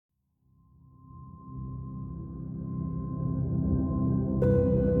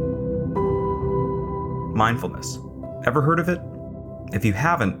Mindfulness. Ever heard of it? If you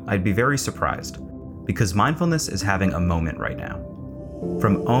haven't, I'd be very surprised, because mindfulness is having a moment right now.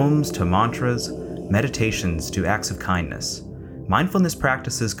 From ohms to mantras, meditations to acts of kindness, mindfulness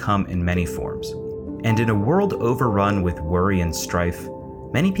practices come in many forms. And in a world overrun with worry and strife,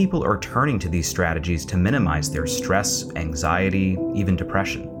 many people are turning to these strategies to minimize their stress, anxiety, even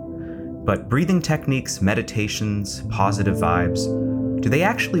depression. But breathing techniques, meditations, positive vibes, do they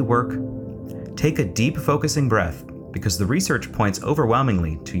actually work? Take a deep, focusing breath, because the research points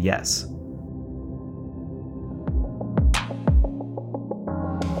overwhelmingly to yes.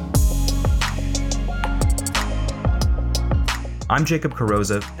 I'm Jacob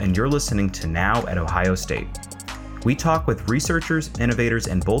Carrozza, and you're listening to Now at Ohio State. We talk with researchers, innovators,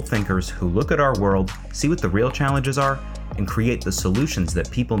 and bold thinkers who look at our world, see what the real challenges are, and create the solutions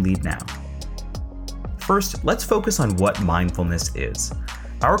that people need now. First, let's focus on what mindfulness is.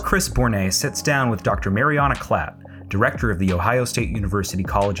 Our Chris Bournet sits down with Dr. Mariana Klatt, director of the Ohio State University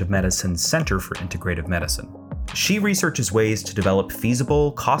College of Medicine's Center for Integrative Medicine. She researches ways to develop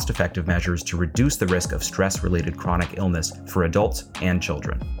feasible, cost-effective measures to reduce the risk of stress-related chronic illness for adults and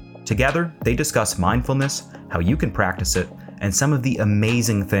children. Together, they discuss mindfulness, how you can practice it, and some of the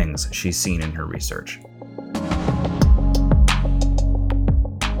amazing things she's seen in her research.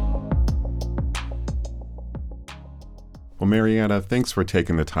 Well, Mariana, thanks for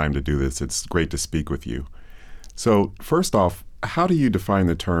taking the time to do this. It's great to speak with you. So, first off, how do you define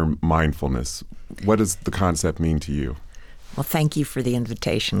the term mindfulness? What does the concept mean to you? Well, thank you for the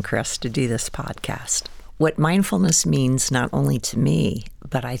invitation, Chris, to do this podcast. What mindfulness means not only to me,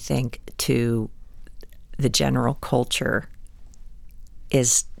 but I think to the general culture,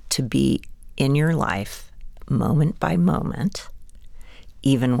 is to be in your life moment by moment,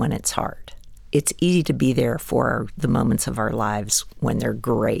 even when it's hard. It's easy to be there for the moments of our lives when they're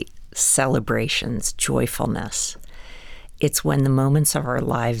great, celebrations, joyfulness. It's when the moments of our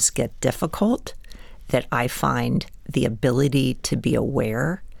lives get difficult that I find the ability to be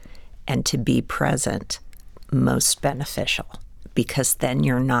aware and to be present most beneficial, because then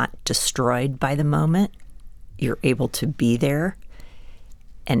you're not destroyed by the moment. You're able to be there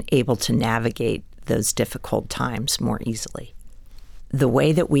and able to navigate those difficult times more easily. The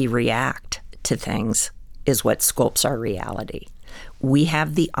way that we react to things is what sculpts our reality. We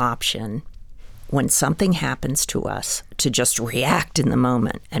have the option when something happens to us to just react in the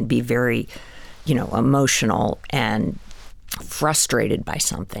moment and be very, emotional and frustrated by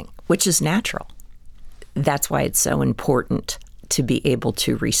something, which is natural. That's why it's so important to be able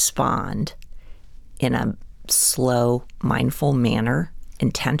to respond in a slow, mindful manner,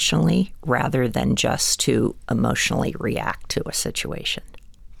 intentionally, rather than just to emotionally react to a situation.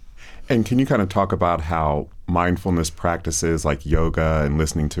 And can you kind of talk about how mindfulness practices like yoga and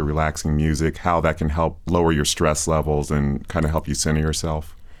listening to relaxing music, how that can help lower your stress levels and kind of help you center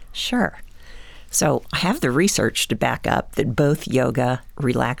yourself? Sure. So I have the research to back up that both yoga,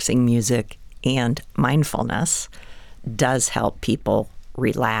 relaxing music, and mindfulness does help people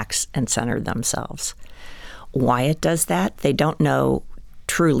relax and center themselves. Why it does that, they don't know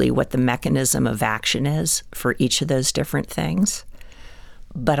truly what the mechanism of action is for each of those different things.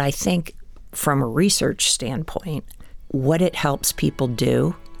 But I think from a research standpoint, what it helps people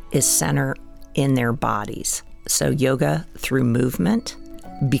do is center in their bodies. So yoga through movement,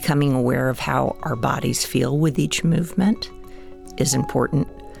 becoming aware of how our bodies feel with each movement is important.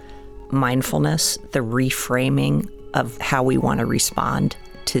 Mindfulness, the reframing of how we want to respond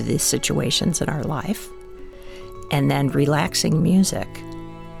to the situations in our life. And then relaxing music.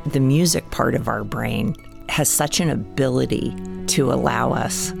 The music part of our brain has such an ability to allow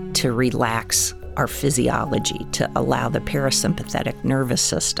us to relax our physiology, to allow the parasympathetic nervous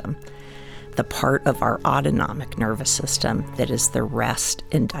system, the part of our autonomic nervous system that is the rest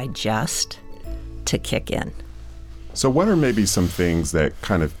and digest, to kick in. So what are maybe some things that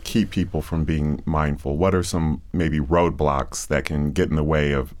kind of keep people from being mindful? What are some maybe roadblocks that can get in the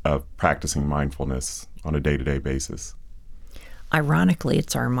way of practicing mindfulness on a day-to-day basis? Ironically,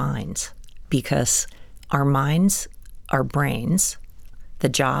 it's our minds, because our minds, our brains, the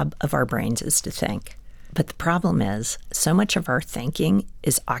job of our brains is to think. But the problem is, so much of our thinking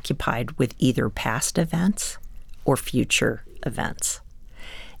is occupied with either past events or future events.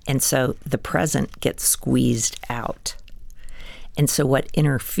 And so the present gets squeezed out. And so what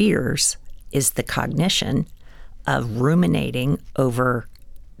interferes is the cognition of ruminating over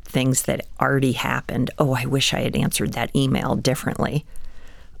things that already happened. Oh, I wish I had answered that email differently.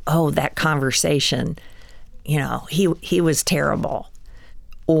 Oh, that conversation, he was terrible.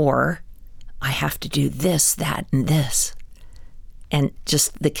 Or I have to do this, that, and this. And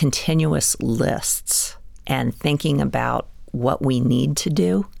just the continuous lists and thinking about what we need to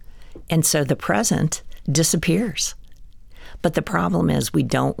do. And so the present disappears. But the problem is we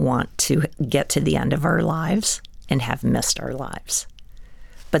don't want to get to the end of our lives and have missed our lives.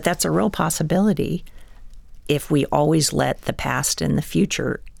 But that's a real possibility if we always let the past and the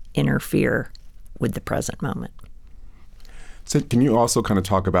future interfere with the present moment. So can you also kind of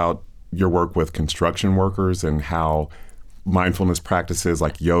talk about your work with construction workers and how mindfulness practices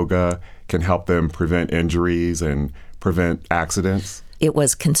like yoga can help them prevent injuries and prevent accidents? It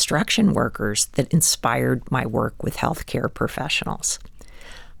was construction workers that inspired my work with healthcare professionals.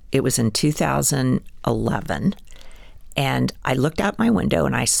 It was in 2011, and I looked out my window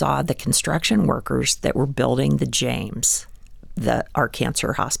and I saw the construction workers that were building the James, our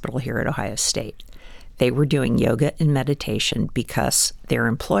cancer hospital here at Ohio State. They were doing yoga and meditation because their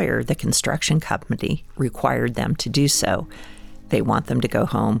employer, the construction company, required them to do so. They want them to go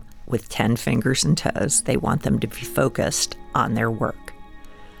home with 10 fingers and toes. They want them to be focused on their work.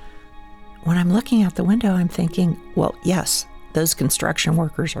 When I'm looking out the window, I'm thinking, well, yes, those construction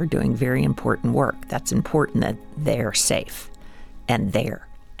workers are doing very important work. That's important that they're safe and there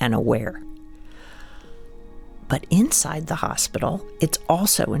and aware. But inside the hospital, it's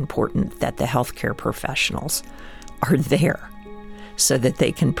also important that the healthcare professionals are there so that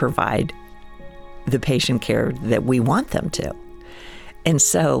they can provide the patient care that we want them to. And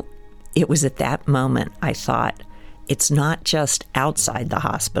so it was at that moment I thought, it's not just outside the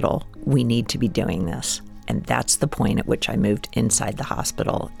hospital. We need to be doing this. And that's the point at which I moved inside the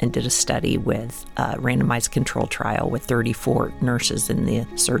hospital and did a study with a randomized control trial with 34 nurses in the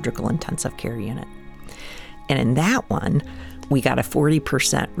surgical intensive care unit. And in that one, we got a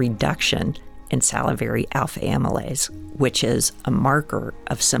 40% reduction in salivary alpha amylase, which is a marker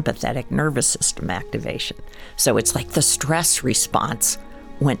of sympathetic nervous system activation. So it's like the stress response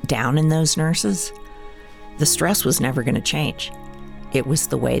went down in those nurses. The stress was never going to change. It was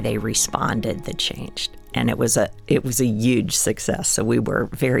the way they responded that changed. And it was a huge success. So we were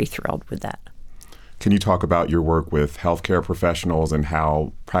very thrilled with that. Can you talk about your work with healthcare professionals and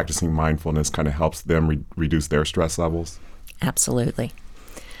how practicing mindfulness kind of helps them reduce their stress levels? Absolutely.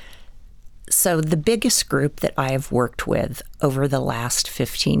 So the biggest group that I have worked with over the last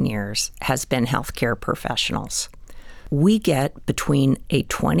 15 years has been healthcare professionals. We get between a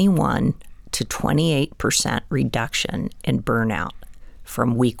 21 to 28% reduction in burnout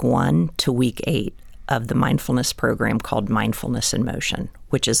from week 1 to week 8 of the mindfulness program called Mindfulness in Motion,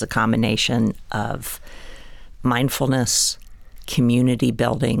 which is a combination of mindfulness, community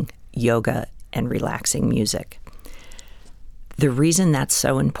building, yoga, and relaxing music. The reason that's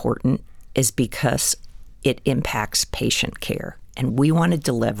so important is because it impacts patient care, and we want to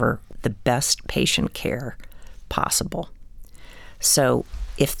deliver the best patient care possible. So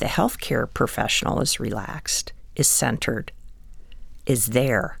if the healthcare professional is relaxed, is centered, is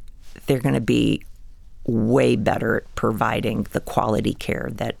there, they're going to be way better at providing the quality care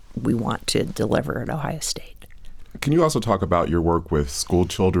that we want to deliver at Ohio State. Can you also talk about your work with school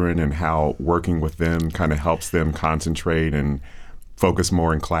children and how working with them kind of helps them concentrate and focus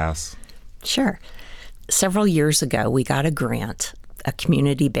more in class? Sure. Several years ago, we got a grant, a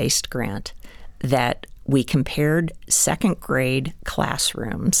community-based grant, that we compared second grade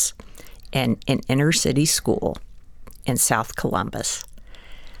classrooms in an inner city school in South Columbus.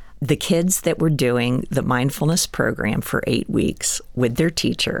 The kids that were doing the mindfulness program for 8 weeks with their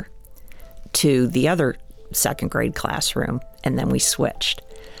teacher to the other second grade classroom, and then we switched.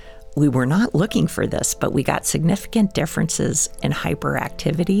 We were not looking for this, but we got significant differences in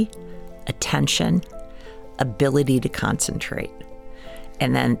hyperactivity, attention, ability to concentrate.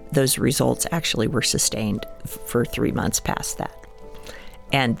 And then those results actually were sustained for 3 months past that.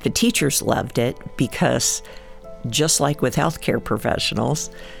 And the teachers loved it because, just like with healthcare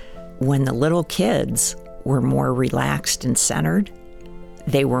professionals, when the little kids were more relaxed and centered,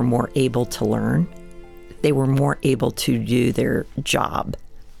 they were more able to learn. They were more able to do their job.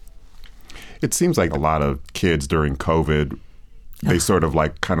 It seems like a lot of kids during COVID, they sort of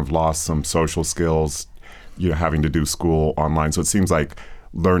like kind of lost some social skills, having to do school online. So it seems like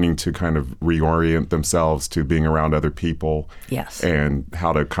learning to kind of reorient themselves to being around other people. Yes. And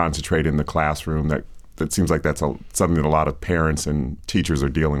how to concentrate in the classroom. That seems like that's something that a lot of parents and teachers are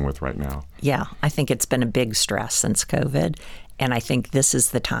dealing with right now. Yeah, I think it's been a big stress since COVID. And I think this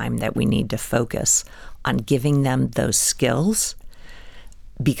is the time that we need to focus on giving them those skills,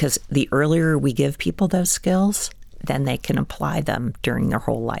 because the earlier we give people those skills, then they can apply them during their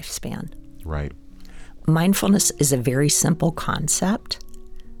whole lifespan. Right. Mindfulness is a very simple concept,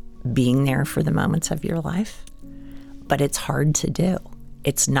 being there for the moments of your life, but it's hard to do.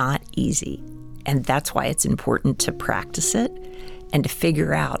 It's not easy. And that's why it's important to practice it and to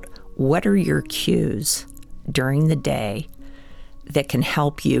figure out what are your cues during the day that can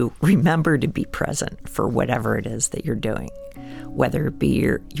help you remember to be present for whatever it is that you're doing, whether it be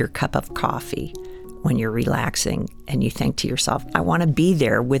your cup of coffee when you're relaxing and you think to yourself, I want to be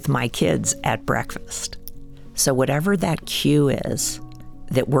there with my kids at breakfast. So whatever that cue is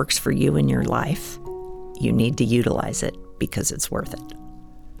that works for you in your life, you need to utilize it because it's worth it.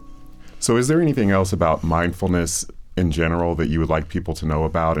 So is there anything else about mindfulness in general that you would like people to know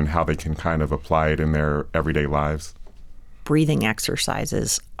about and how they can kind of apply it in their everyday lives? Breathing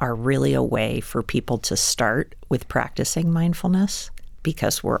exercises are really a way for people to start with practicing mindfulness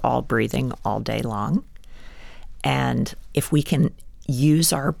because we're all breathing all day long. And if we can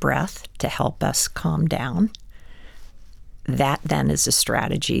use our breath to help us calm down, that then is a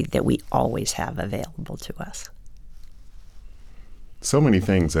strategy that we always have available to us. So many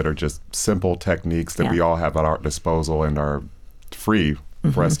things that are just simple techniques that we all have at our disposal and are free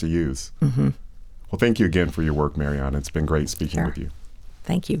for us to use. Mm-hmm. Well, thank you again for your work, Mariana. It's been great speaking with you.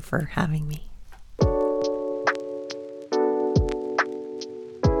 Thank you for having me.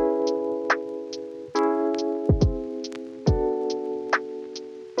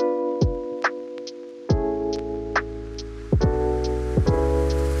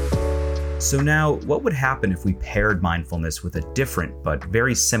 So now, what would happen if we paired mindfulness with a different but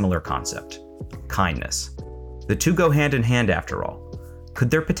very similar concept? Kindness. The two go hand in hand after all.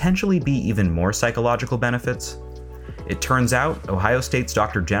 Could there potentially be even more psychological benefits? It turns out Ohio State's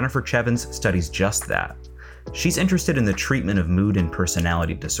Dr. Jennifer Chevins studies just that. She's interested in the treatment of mood and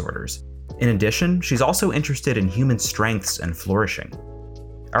personality disorders. In addition, she's also interested in human strengths and flourishing.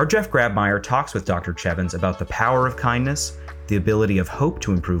 Our Jeff Grabmeyer talks with Dr. Chevins about the power of kindness, the ability of hope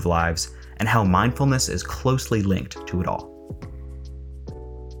to improve lives, and how mindfulness is closely linked to it all.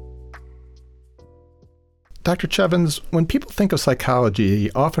 Dr. Chevins, when people think of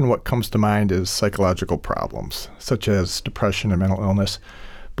psychology, often what comes to mind is psychological problems, such as depression and mental illness.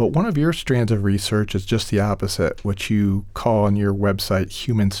 But one of your strands of research is just the opposite, which you call on your website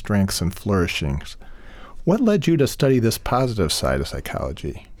human strengths and flourishing. What led you to study this positive side of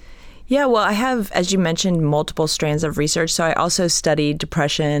psychology? Yeah, well, I have, as you mentioned, multiple strands of research. So I also studied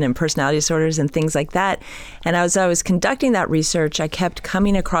depression and personality disorders and things like that. And as I was conducting that research, I kept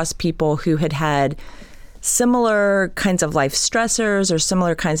coming across people who had had similar kinds of life stressors or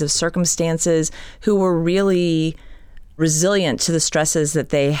similar kinds of circumstances who were really resilient to the stresses that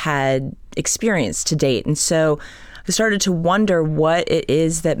they had experienced to date. And so I started to wonder what it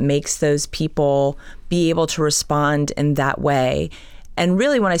is that makes those people be able to respond in that way. And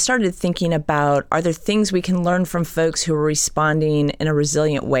really, when I started thinking about, are there things we can learn from folks who are responding in a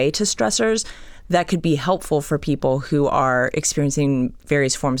resilient way to stressors that could be helpful for people who are experiencing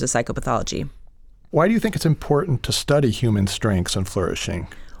various forms of psychopathology? Why do you think it's important to study human strengths and flourishing?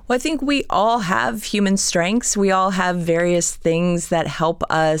 Well, I think we all have human strengths. We all have various things that help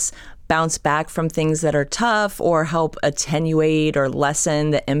us bounce back from things that are tough or help attenuate or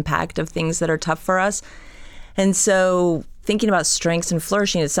lessen the impact of things that are tough for us. And so thinking about strengths and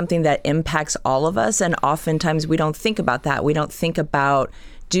flourishing is something that impacts all of us. And oftentimes we don't think about that. We don't think about,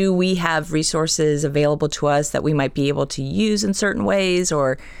 do we have resources available to us that we might be able to use in certain ways?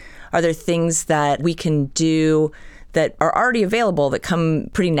 Or are there things that we can do that are already available that come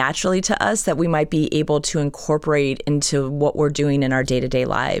pretty naturally to us that we might be able to incorporate into what we're doing in our day-to-day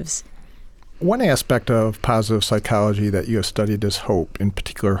lives? One aspect of positive psychology that you have studied is hope, in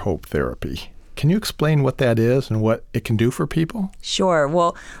particular hope therapy. Can you explain what that is and what it can do for people? Sure.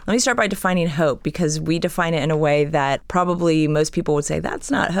 Well, let me start by defining hope, because we define it in a way that probably most people would say, that's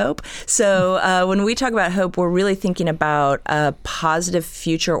not hope. So when we talk about hope, we're really thinking about a positive,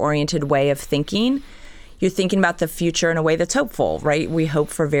 future-oriented way of thinking. You're thinking about the future in a way that's hopeful, right? We hope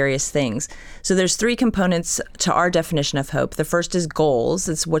for various things. So there's three components to our definition of hope. The first is goals.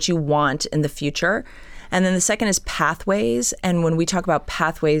 It's what you want in the future. And then the second is pathways. And when we talk about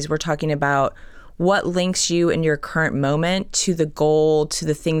pathways, we're talking about what links you in your current moment to the goal, to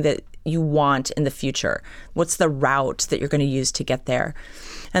the thing that you want in the future. What's the route that you're going to use to get there?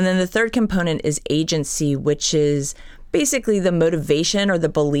 And then the third component is agency, which is basically the motivation or the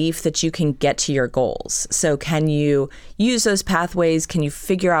belief that you can get to your goals. So can you use those pathways? Can you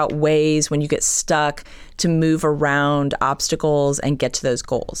figure out ways when you get stuck to move around obstacles and get to those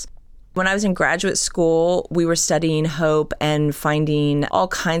goals? When I was in graduate school, we were studying hope and finding all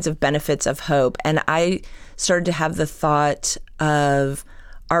kinds of benefits of hope. And I started to have the thought of,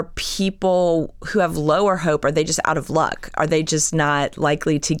 are people who have lower hope, are they just out of luck? Are they just not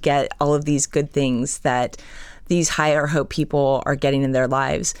likely to get all of these good things that these higher hope people are getting in their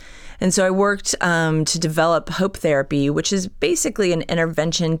lives. And so I worked to develop hope therapy, which is basically an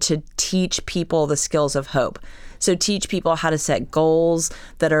intervention to teach people the skills of hope. So teach people how to set goals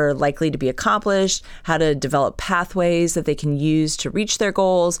that are likely to be accomplished, how to develop pathways that they can use to reach their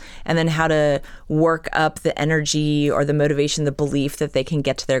goals, and then how to work up the energy or the motivation, the belief that they can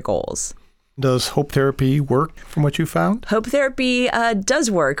get to their goals. Does hope therapy work from what you found? Hope therapy does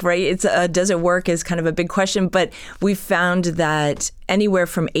work, right? It's does it work is kind of a big question, but we found that anywhere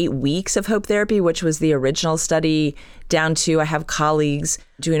from 8 weeks of hope therapy, which was the original study, down to I have colleagues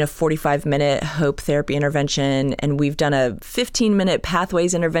doing a 45-minute hope therapy intervention, and we've done a 15-minute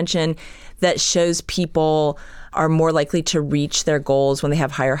pathways intervention that shows people are more likely to reach their goals when they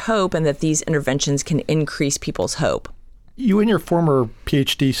have higher hope, and that these interventions can increase people's hope. You and your former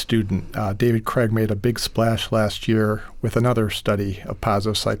PhD student, David Craig, made a big splash last year with another study of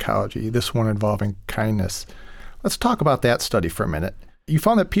positive psychology, this one involving kindness. Let's talk about that study for a minute. You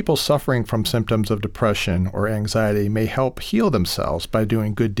found that people suffering from symptoms of depression or anxiety may help heal themselves by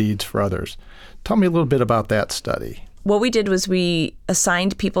doing good deeds for others. Tell me a little bit about that study. What we did was we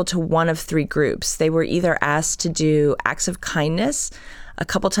assigned people to one of 3 groups. They were either asked to do acts of kindness a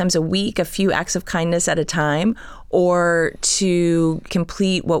couple times a week, a few acts of kindness at a time, or to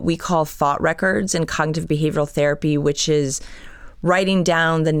complete what we call thought records in cognitive behavioral therapy, which is writing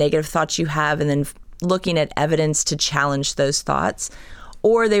down the negative thoughts you have and then looking at evidence to challenge those thoughts.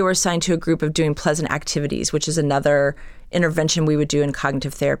 Or they were assigned to a group of doing pleasant activities, which is another intervention we would do in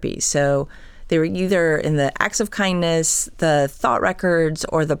cognitive therapy. So they were either in the acts of kindness, the thought records,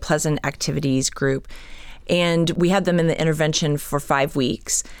 or the pleasant activities group. And we had them in the intervention for 5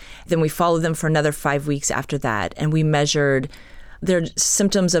 weeks. Then we followed them for another 5 weeks after that. And we measured their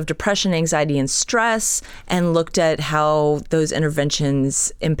symptoms of depression, anxiety, and stress, and looked at how those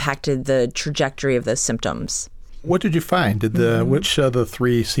interventions impacted the trajectory of those symptoms. What did you find? Which of the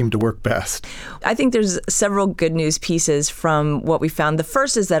 3 seem to work best? I think there's several good news pieces from what we found. The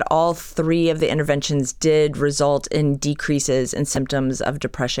first is that all 3 of the interventions did result in decreases in symptoms of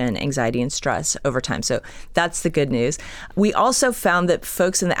depression, anxiety, and stress over time. So that's the good news. We also found that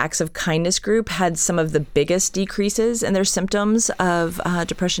folks in the acts of kindness group had some of the biggest decreases in their symptoms of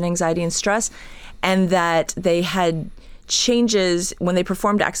depression, anxiety, and stress, and that they had changes when they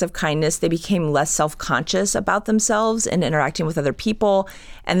performed acts of kindness. They became less self-conscious about themselves and interacting with other people.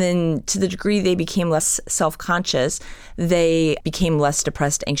 And then to the degree they became less self-conscious, they became less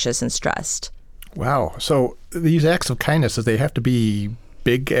depressed, anxious, and stressed. Wow. So these acts of kindness, do they have to be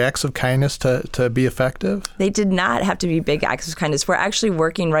big acts of kindness to be effective? They did not have to be big acts of kindness. We're actually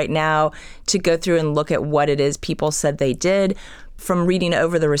working right now to go through and look at what it is people said they did. From reading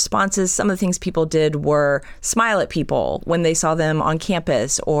over the responses, some of the things people did were smile at people when they saw them on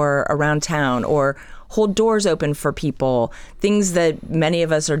campus or around town, or hold doors open for people, things that many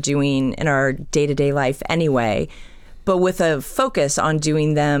of us are doing in our day-to-day life anyway, but with a focus on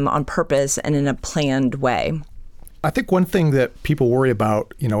doing them on purpose and in a planned way. I think one thing that people worry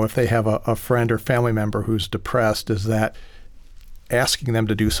about, if they have a friend or family member who's depressed, is that asking them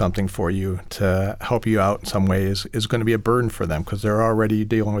to do something for you to help you out in some way is going to be a burden for them, because they're already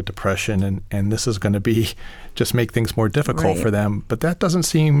dealing with depression, and this is going to be just make things more difficult for them. But that doesn't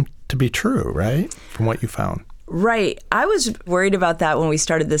seem to be true, right, from what you found? Right. I was worried about that when we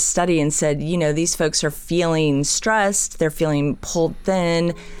started this study and said, these folks are feeling stressed, they're feeling pulled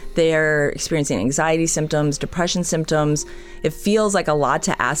thin, they're experiencing anxiety symptoms, depression symptoms. It feels like a lot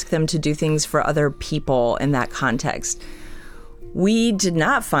to ask them to do things for other people in that context. We did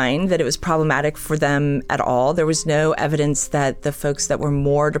not find that it was problematic for them at all. There was no evidence that the folks that were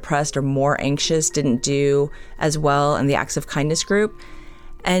more depressed or more anxious didn't do as well in the acts of kindness group.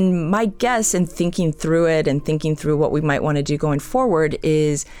 And my guess in thinking through it and thinking through what we might want to do going forward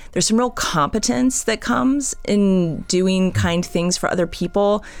is there's some real competence that comes in doing kind things for other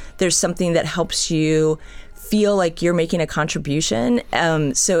people. There's something that helps you feel like you're making a contribution.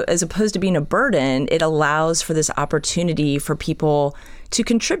 So as opposed to being a burden, it allows for this opportunity for people to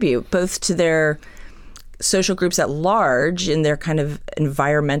contribute both to their social groups at large in their kind of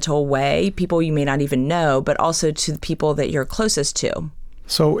environmental way, people you may not even know, but also to the people that you're closest to.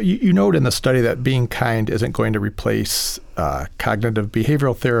 So you note in the study that being kind isn't going to replace cognitive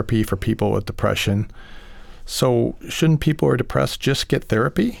behavioral therapy for people with depression. So shouldn't people who are depressed just get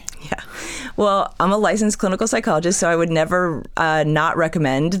therapy? Yeah. Well, I'm a licensed clinical psychologist, so I would never not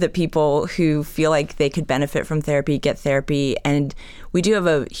recommend that people who feel like they could benefit from therapy get therapy. And we do have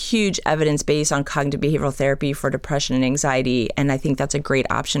a huge evidence base on cognitive behavioral therapy for depression and anxiety, and I think that's a great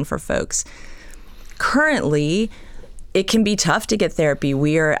option for folks. Currently, it can be tough to get therapy.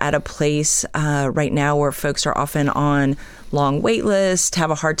 We are at a place right now where folks are often on long wait lists,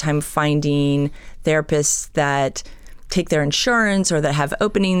 have a hard time finding therapists that take their insurance or that have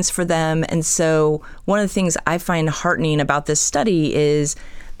openings for them. And so one of the things I find heartening about this study is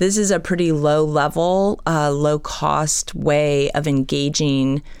this is a pretty low level, low cost way of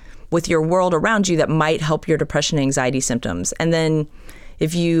engaging with your world around you that might help your depression and anxiety symptoms. And then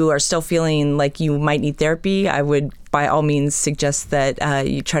if you are still feeling like you might need therapy, I would by all means suggest that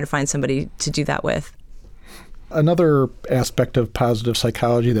you try to find somebody to do that with. Another aspect of positive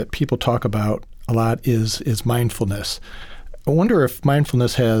psychology that people talk about a lot is mindfulness. I wonder if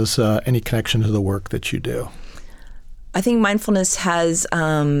mindfulness has any connection to the work that you do. I think mindfulness has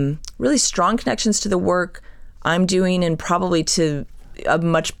really strong connections to the work I'm doing and probably to a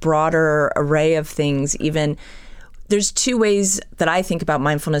much broader array of things. Even there's two ways that I think about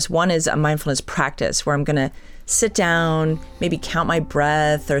mindfulness. One is a mindfulness practice where I'm going to sit down, maybe count my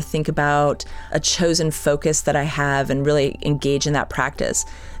breath or think about a chosen focus that I have and really engage in that practice.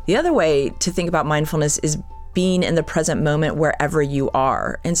 The other way to think about mindfulness is being in the present moment wherever you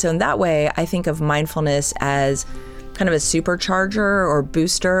are. And so in that way, I think of mindfulness as kind of a supercharger or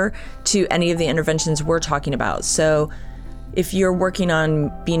booster to any of the interventions we're talking about. So if you're working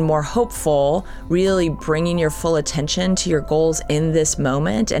on being more hopeful, really bringing your full attention to your goals in this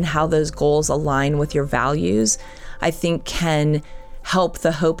moment and how those goals align with your values, I think can help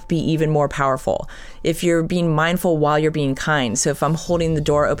the hope be even more powerful. If you're being mindful while you're being kind, so if I'm holding the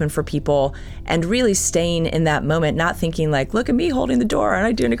door open for people and really staying in that moment, not thinking like, look at me holding the door, aren't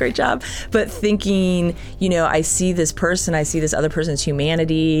I doing a great job? But thinking, I see this person, I see this other person's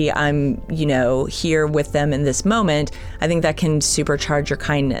humanity, I'm, here with them in this moment, I think that can supercharge your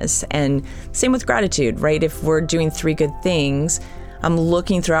kindness. And same with gratitude, right? If we're doing 3 good things, I'm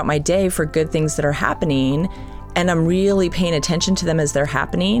looking throughout my day for good things that are happening, and I'm really paying attention to them as they're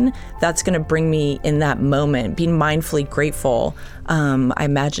happening, that's going to bring me in that moment. Being mindfully grateful, I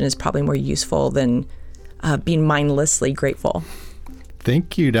imagine, is probably more useful than being mindlessly grateful.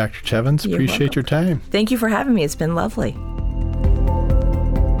 Thank you, Dr. Chevins. You're Appreciate welcome. your time. Thank you for having me. It's been lovely.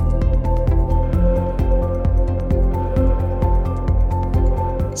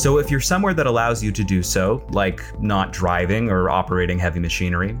 So if you're somewhere that allows you to do so, like not driving or operating heavy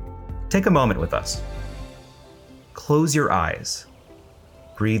machinery, take a moment with us. Close your eyes.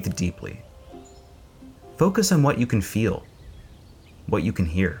 Breathe deeply. Focus on what you can feel, what you can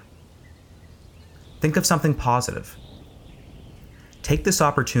hear. Think of something positive. Take this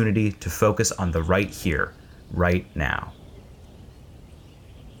opportunity to focus on the right here, right now.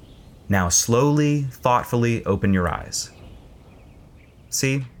 Now slowly, thoughtfully open your eyes.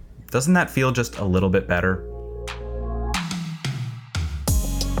 See, doesn't that feel just a little bit better?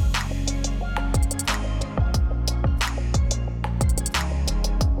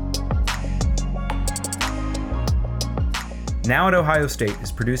 Now at Ohio State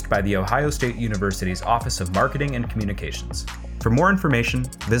is produced by the Ohio State University's Office of Marketing and Communications. For more information,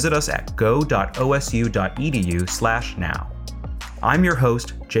 visit us at go.osu.edu/now. I'm your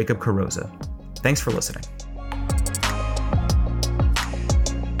host, Jacob Carrozza. Thanks for listening.